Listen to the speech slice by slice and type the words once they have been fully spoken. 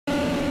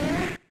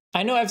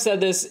I know I've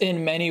said this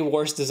in many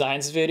worst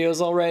designs videos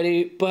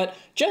already, but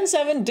Gen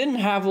 7 didn't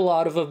have a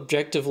lot of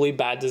objectively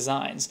bad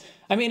designs.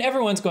 I mean,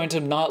 everyone's going to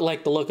not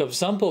like the look of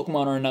some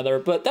Pokemon or another,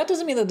 but that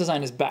doesn't mean the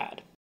design is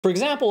bad. For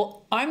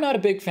example, I'm not a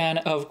big fan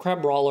of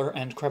Crabrawler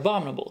and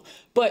Crabominable,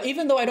 but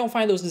even though I don't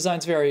find those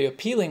designs very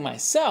appealing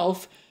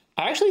myself,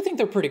 I actually think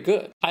they're pretty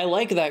good. I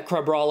like that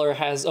Crabrawler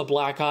has a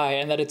black eye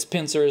and that its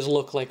pincers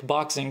look like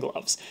boxing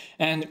gloves.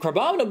 And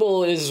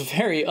Crabominable is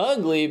very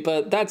ugly,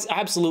 but that's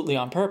absolutely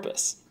on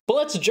purpose. But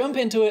let's jump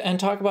into it and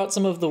talk about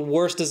some of the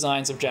worst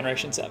designs of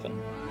Generation 7.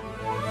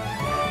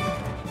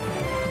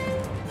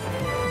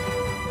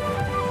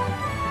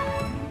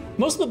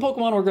 Most of the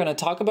Pokemon we're going to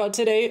talk about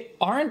today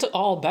aren't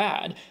all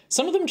bad.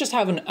 Some of them just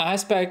have an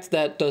aspect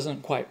that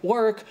doesn't quite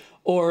work,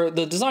 or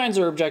the designs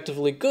are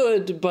objectively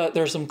good, but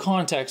there's some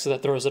context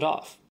that throws it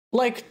off.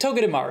 Like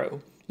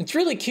Togedemaru. It's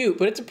really cute,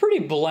 but it's a pretty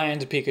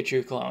bland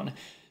Pikachu clone.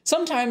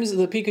 Sometimes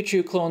the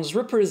Pikachu clones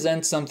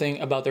represent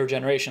something about their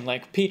generation,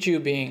 like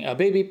Pichu being a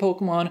baby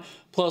Pokemon,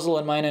 Plusle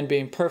and Minun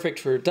being perfect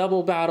for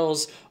double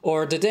battles,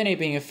 or Dedenne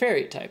being a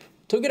fairy type.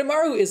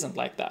 Togedemaru isn't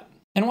like that.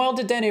 And while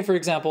Dedenne, for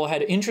example,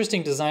 had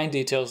interesting design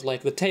details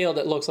like the tail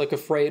that looks like a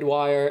frayed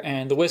wire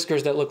and the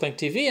whiskers that look like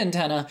TV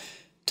antenna,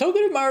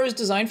 Togedemaru's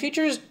design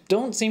features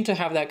don't seem to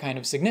have that kind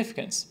of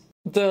significance.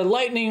 The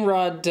lightning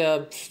rod,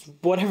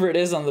 whatever it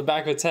is on the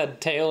back of its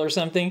head, tail or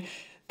something,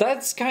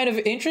 that's kind of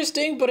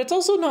interesting, but it's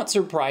also not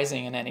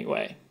surprising in any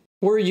way.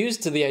 We're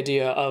used to the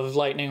idea of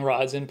lightning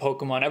rods in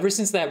Pokemon ever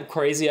since that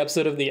crazy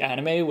episode of the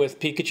anime with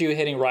Pikachu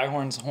hitting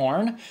Rhyhorn's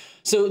horn,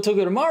 so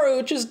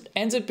Togedemaru just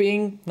ends up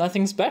being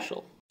nothing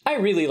special. I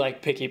really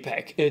like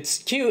Pikipek. It's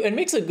cute and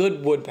makes a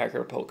good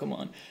woodpecker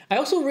Pokemon. I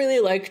also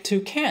really like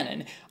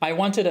Toucanon. I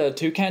wanted a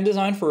toucan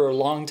design for a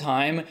long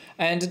time,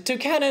 and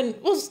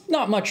Toucanon was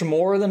not much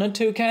more than a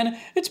toucan.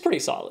 It's pretty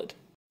solid.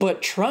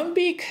 But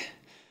Trumbeak?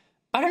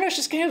 I don't know, it's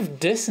just kind of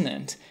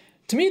dissonant.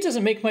 To me, it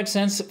doesn't make much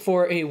sense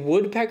for a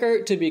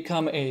woodpecker to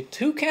become a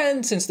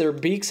toucan since their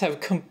beaks have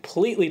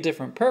completely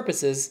different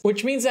purposes,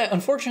 which means that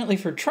unfortunately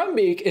for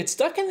Trumbeak, it's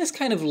stuck in this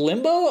kind of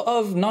limbo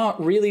of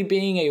not really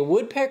being a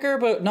woodpecker,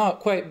 but not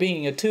quite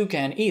being a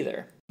toucan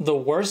either. The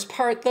worst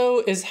part,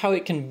 though, is how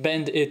it can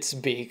bend its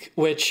beak,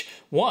 which,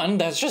 one,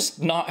 that's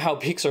just not how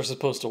beaks are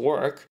supposed to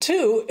work.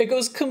 Two, it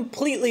goes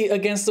completely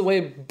against the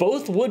way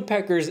both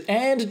woodpeckers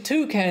and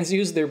toucans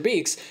use their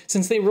beaks,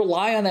 since they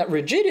rely on that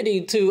rigidity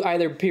to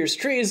either pierce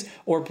trees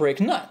or break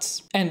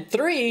nuts. And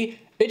three,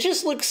 it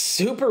just looks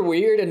super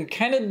weird and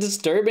kind of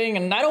disturbing,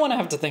 and I don't want to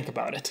have to think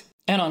about it.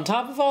 And on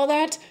top of all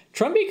that,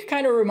 Trumbeak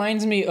kind of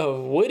reminds me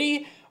of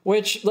Woody,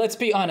 which, let's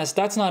be honest,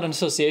 that's not an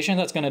association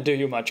that's going to do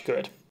you much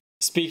good.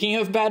 Speaking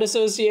of bad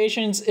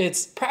associations,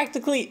 it's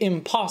practically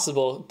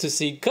impossible to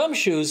see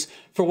Gumshoes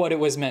for what it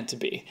was meant to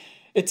be.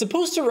 It's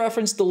supposed to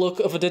reference the look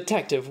of a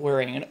detective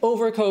wearing an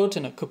overcoat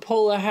and a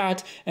cupola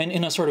hat and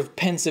in a sort of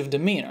pensive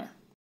demeanor.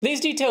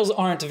 These details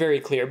aren't very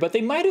clear, but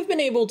they might have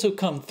been able to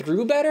come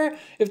through better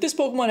if this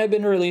Pokemon had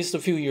been released a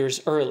few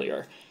years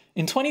earlier.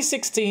 In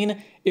 2016,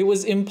 it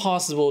was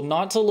impossible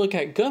not to look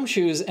at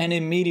Gumshoes and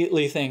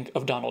immediately think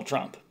of Donald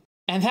Trump.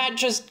 And that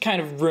just kind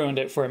of ruined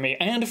it for me,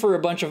 and for a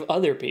bunch of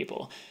other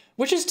people.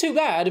 Which is too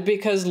bad,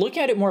 because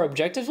looking at it more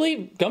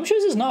objectively,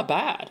 Gumshoes is not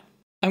bad.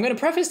 I'm going to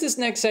preface this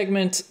next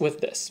segment with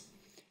this.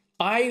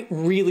 I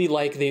really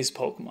like these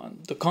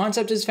Pokemon. The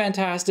concept is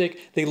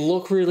fantastic, they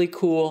look really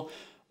cool.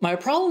 My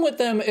problem with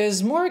them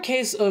is more a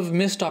case of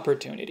missed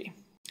opportunity.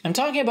 I'm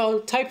talking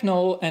about Type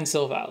Null and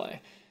Silvally.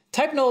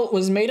 Type Null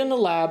was made in a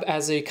lab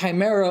as a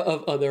chimera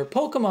of other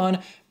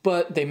Pokemon,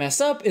 but they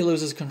mess up, it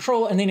loses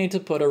control, and they need to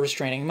put a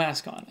restraining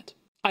mask on it.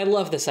 I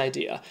love this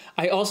idea.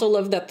 I also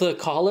love that the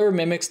collar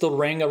mimics the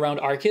ring around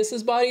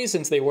Arceus' body,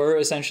 since they were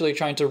essentially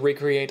trying to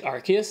recreate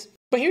Arceus.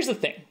 But here's the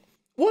thing.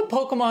 What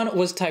Pokemon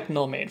was Type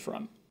Null made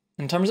from?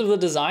 In terms of the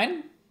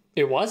design,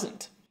 it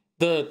wasn't.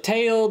 The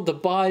tail, the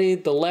body,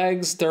 the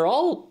legs, they're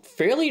all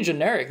fairly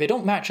generic. They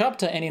don't match up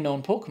to any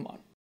known Pokemon.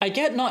 I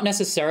get not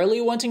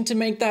necessarily wanting to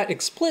make that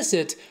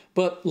explicit,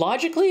 but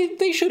logically,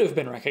 they should have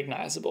been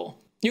recognizable.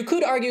 You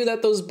could argue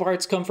that those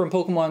parts come from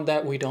Pokemon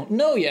that we don't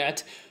know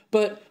yet,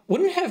 but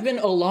wouldn't it have been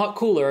a lot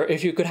cooler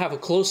if you could have a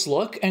close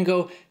look and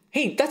go,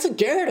 hey, that's a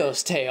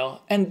Gyarados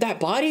tail, and that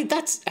body,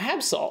 that's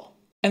Absol.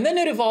 And then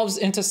it evolves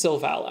into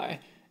Silvally.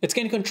 It's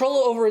gained control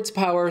over its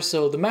power,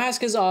 so the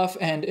mask is off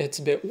and it's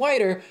a bit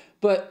whiter,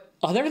 but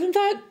other than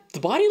that, the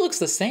body looks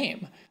the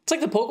same. It's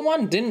like the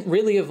Pokemon didn't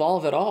really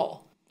evolve at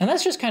all. And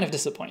that's just kind of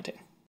disappointing.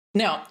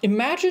 Now,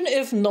 imagine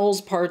if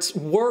Null's parts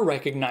were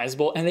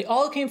recognizable and they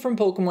all came from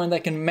Pokemon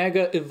that can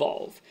Mega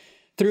Evolve.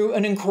 Through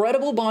an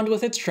incredible bond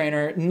with its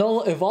trainer,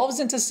 Null evolves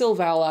into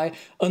Silvally,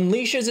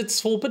 unleashes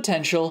its full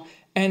potential,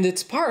 and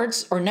its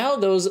parts are now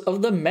those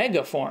of the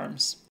Mega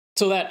forms.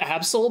 So that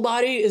Absol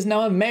body is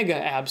now a Mega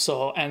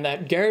Absol, and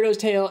that Gyarados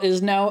tail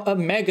is now a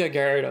Mega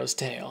Gyarados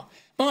tail.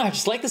 Oh, I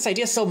just like this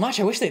idea so much,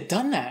 I wish they'd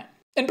done that.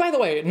 And by the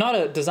way, not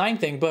a design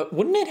thing, but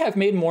wouldn't it have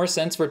made more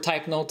sense for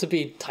Type Null to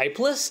be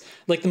typeless,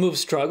 like the move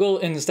Struggle,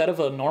 instead of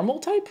a normal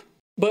type?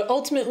 But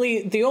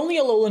ultimately, the only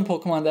Alolan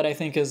Pokemon that I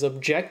think is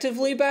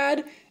objectively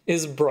bad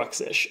is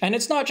Bruxish, and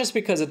it's not just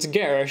because it's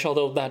garish,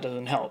 although that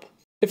doesn't help.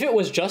 If it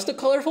was just a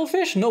colorful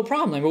fish, no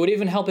problem. It would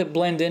even help it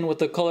blend in with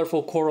the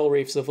colorful coral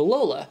reefs of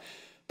Alola.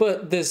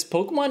 But this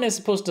Pokemon is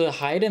supposed to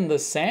hide in the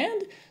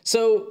sand,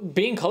 so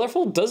being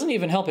colorful doesn't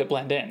even help it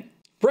blend in.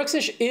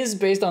 Bruxish is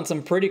based on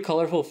some pretty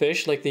colorful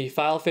fish like the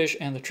filefish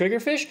and the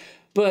triggerfish,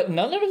 but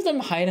none of them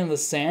hide in the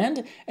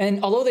sand,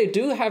 and although they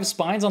do have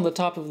spines on the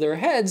top of their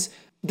heads,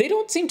 they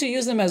don't seem to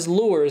use them as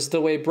lures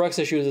the way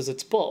Bruxish uses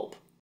its bulb.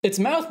 Its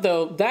mouth,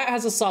 though, that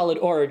has a solid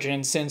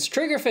origin, since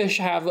triggerfish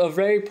have a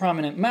very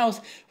prominent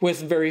mouth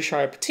with very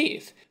sharp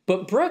teeth.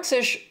 But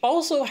Bruxish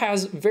also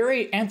has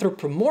very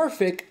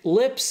anthropomorphic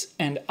lips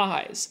and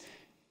eyes,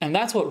 and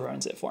that's what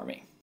ruins it for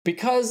me.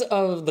 Because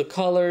of the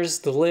colors,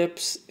 the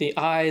lips, the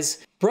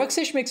eyes,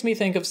 Bruxish makes me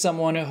think of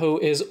someone who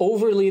is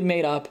overly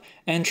made up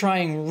and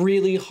trying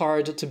really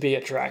hard to be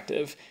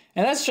attractive.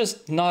 And that's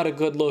just not a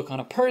good look on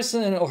a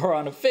person or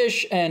on a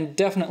fish, and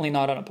definitely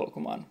not on a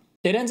Pokemon.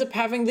 It ends up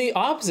having the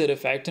opposite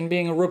effect and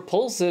being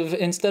repulsive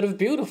instead of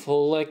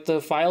beautiful, like the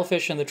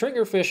filefish and the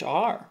triggerfish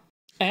are.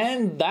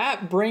 And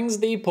that brings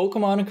the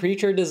Pokemon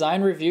creature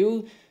design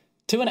review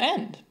to an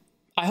end.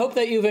 I hope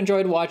that you've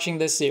enjoyed watching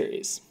this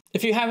series.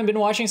 If you haven't been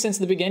watching since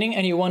the beginning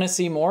and you want to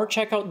see more,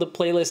 check out the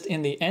playlist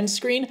in the end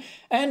screen,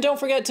 and don't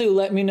forget to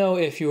let me know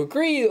if you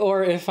agree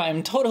or if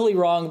I'm totally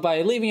wrong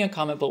by leaving a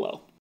comment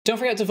below. Don't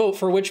forget to vote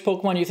for which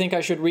Pokemon you think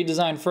I should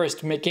redesign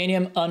first,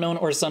 Meganium, Unknown,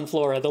 or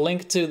Sunflora. The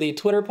link to the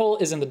Twitter poll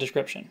is in the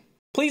description.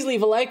 Please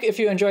leave a like if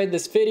you enjoyed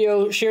this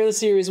video, share the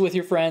series with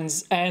your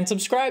friends, and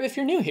subscribe if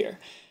you're new here.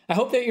 I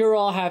hope that you're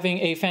all having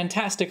a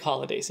fantastic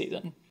holiday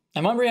season.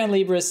 I'm Umbreon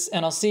Libris,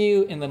 and I'll see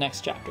you in the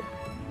next chapter.